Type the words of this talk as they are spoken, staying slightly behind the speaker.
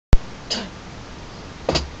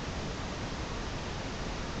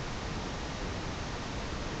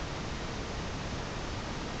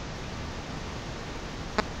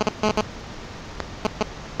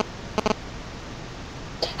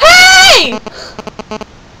Hey!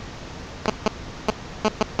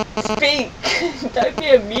 Speak! Don't be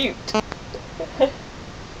a mute.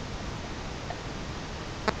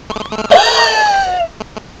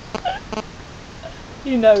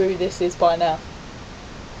 You know who this is by now.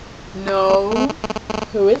 No.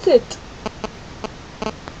 Who is it?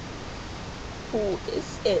 Who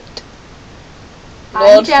is it? I'm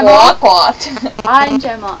Lord Gemma. What? I'm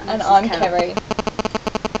Gemma. And I'm Kerry.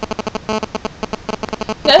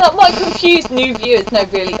 No, that might confuse new viewers. No,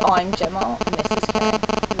 really, I'm Gemma and this is Kerry.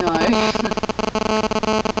 No.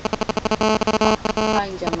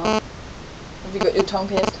 I'm Gemma. Have you got your tongue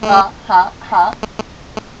pierced? Ha, ha, ha.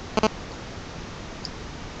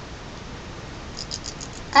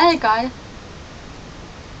 Hey guys.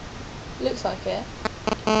 Looks like it.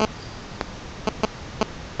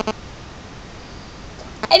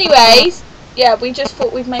 Anyways, yeah, we just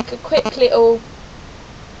thought we'd make a quick little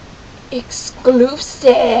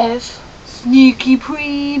exclusive Sneaky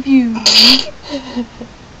preview.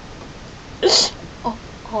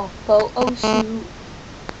 oh, photo shoot.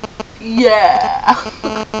 Yeah.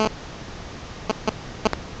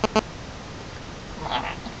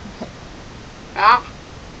 Ah.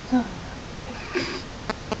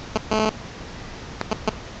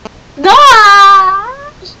 No.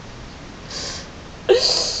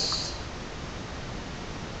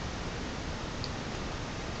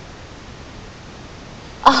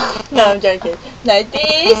 Oh, no, I'm joking. No,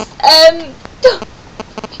 this,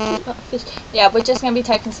 yeah, we're just going to be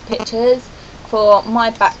taking some pictures for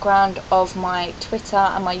my background of my Twitter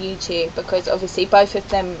and my YouTube, because obviously both of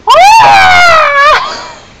them...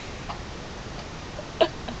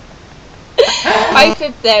 both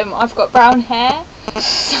of them, I've got brown hair,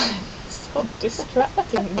 so stop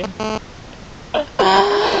distracting me.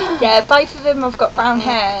 Yeah, both of them have got brown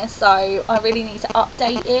hair, so I really need to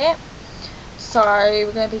update it. So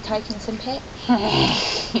we're going to be taking some pics.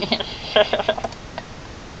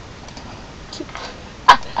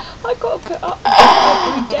 I got to put up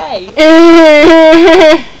every day.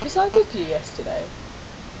 Was I with you yesterday?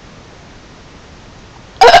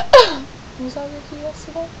 Was I with you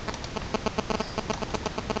yesterday?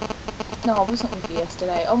 No, I wasn't with you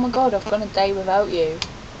yesterday. Oh my god, I've gone a day without you.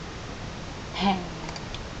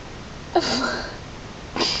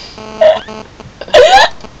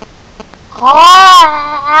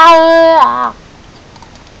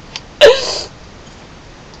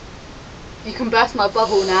 You can burst my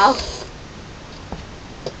bubble now.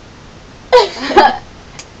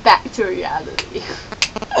 Back to reality.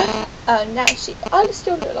 Oh, now I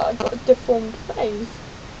still look like I've got a deformed face.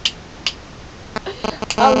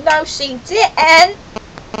 Oh no, she didn't.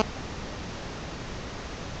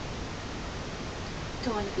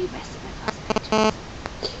 Don't want to be messing with us pictures.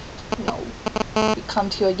 No, you come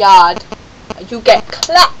to your yard and you get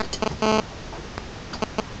clapped.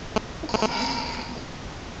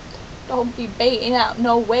 Don't be baiting out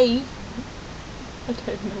no wave. I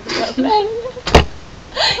don't know what that means.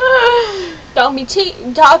 Don't be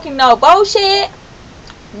talking no bullshit.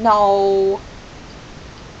 No.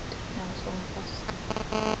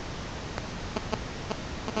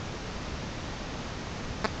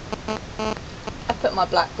 I put my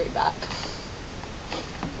BlackBerry back.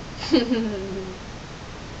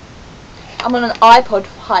 I'm on an iPod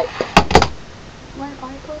hype. My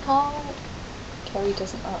iPod hype. Kerry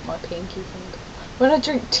doesn't like my pinky finger. When I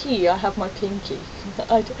drink tea, I have my pinky.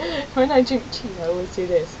 When I drink tea, I always do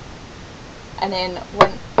this. And then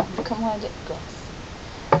look at my lip gloss.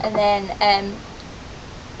 And then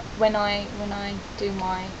when I do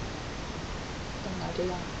my thing, I do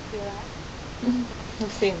that. You're right.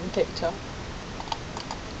 You've seen the picture.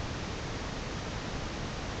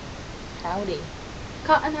 Howdy.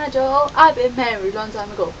 Cut and Joe, I've been married a long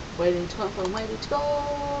time ago. Waiting to come from waiting to go.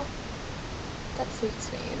 That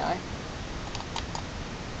suits me, you know.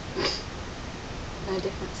 No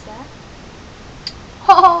difference there.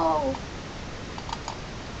 Oh!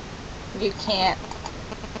 You can't.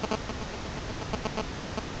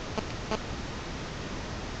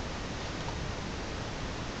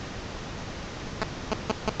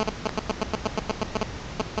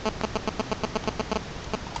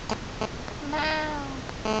 Meow.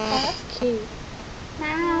 Oh, that's cute.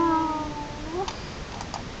 Meow.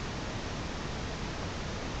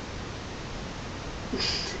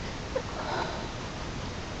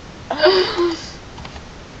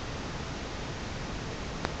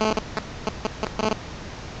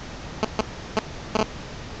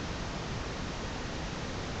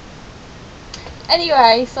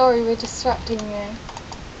 Anyway, sorry we're distracting you.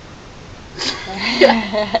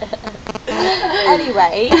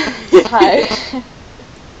 Anyway, so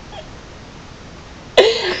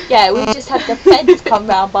yeah, we just had the feds come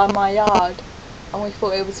round by my yard, and we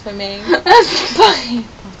thought it was for me.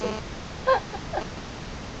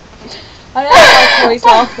 I don't know why Kerry's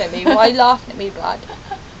laughing at me. Why are you laughing at me, blood?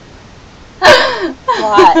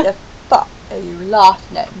 Why the fuck are you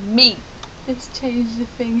laughing at me? Let's change the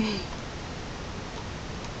thingy.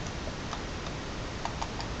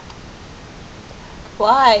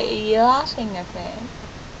 Why are you laughing at me?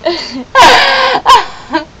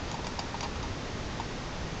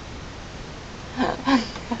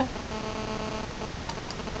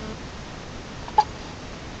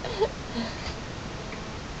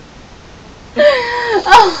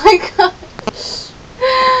 Oh my god.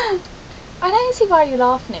 I don't see why you're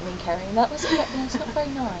laughing at me, Kerry. That's not very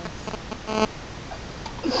nice.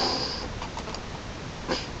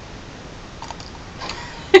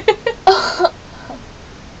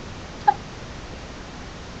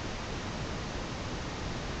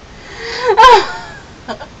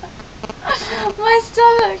 My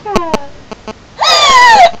stomach hurts.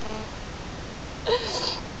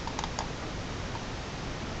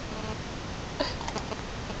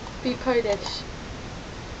 Be Polish.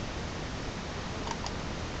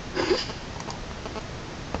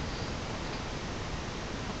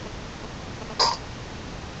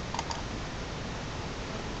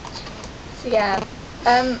 So yeah,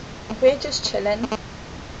 we're just chilling.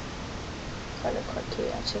 I look quite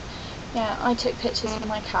cute actually. Yeah, I took pictures of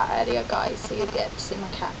my cat earlier, guys, so you'll get to see my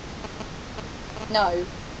cat. No,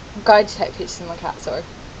 I'm going to take pictures of my cat, sorry.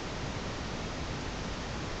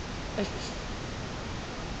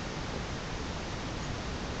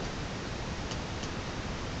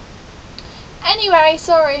 Anyway,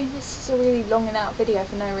 sorry, this is a really long and out video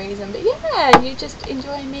for no reason, but yeah, you just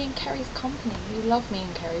enjoy me and Kerry's company. You love me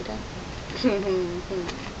and Kerry, don't you?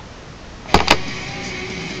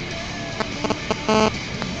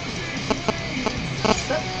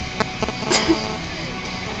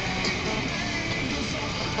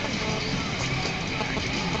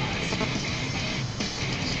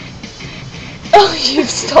 Oh, you've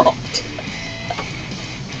stopped.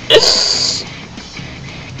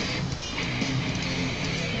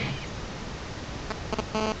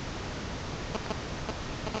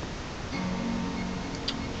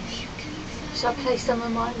 Should I play some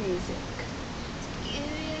of my music?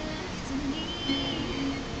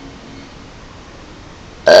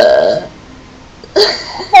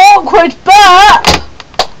 Awkward burp!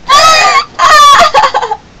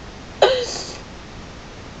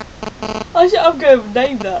 I'm going to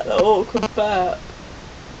name that the awkward burp.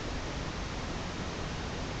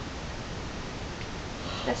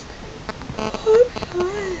 That's cool.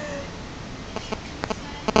 Okay.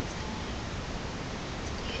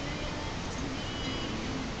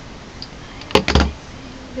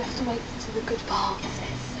 We have to wait to the good part.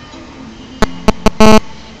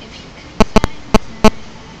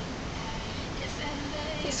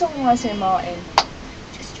 This song reminds me of Martin.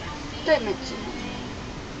 Don't mention it.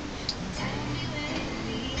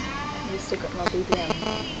 You still got my BBM.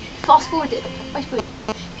 Fast forward it. Wait for it.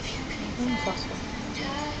 Fast one.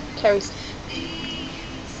 Kerry's.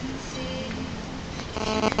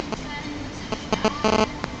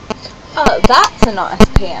 Oh, that's a nice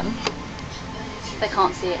PM. They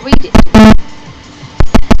can't see it. Read it.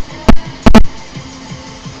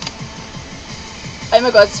 Oh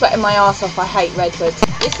my god, sweating my ass off. I hate redwoods.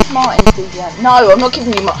 This is Martin's BBM. No, I'm not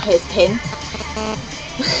giving you his pin.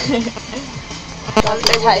 Let's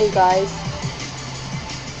tell you guys.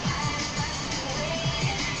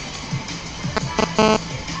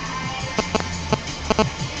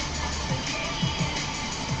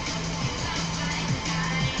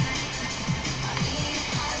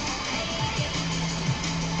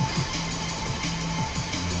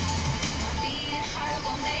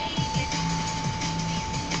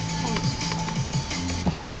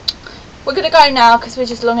 We're gonna go now because we're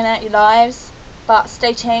just longing out your lives. But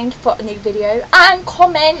stay tuned for a new video and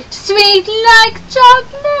comment Sweet like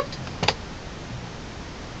chocolate.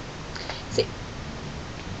 See,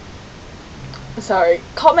 sorry.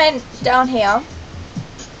 Comment down here,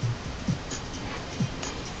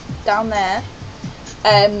 down there.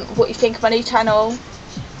 What you think of my new channel?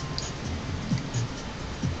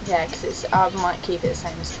 Yeah, because I might keep it the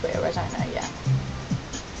same as Twitter. I don't know yet.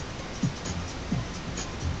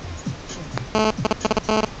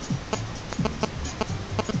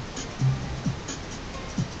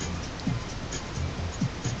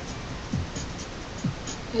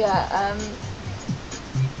 Yeah,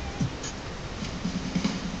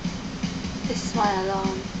 This is my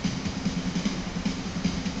alarm.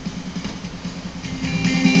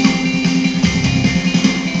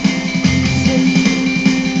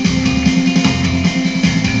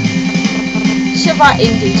 right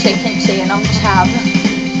indie chicken tea and I'm Tam.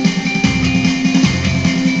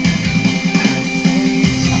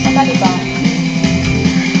 Not my belly button.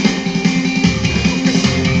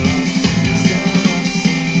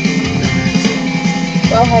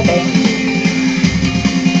 Well heavy.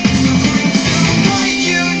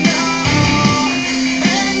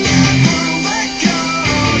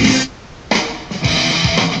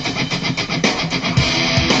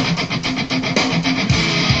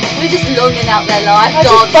 We're just longing out their life. I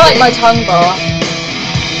just bite my tongue bar.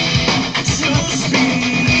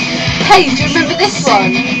 Hey, do you remember this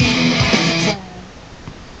one?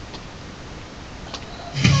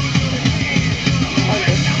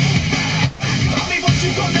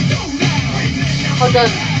 Hold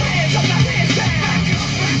on.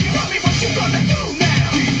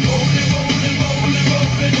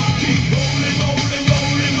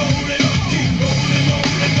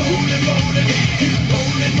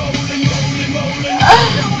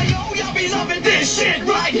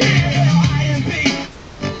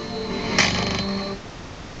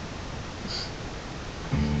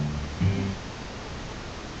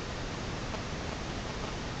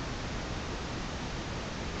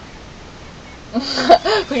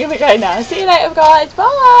 We're gonna go now. See you later, guys.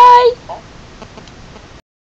 Bye.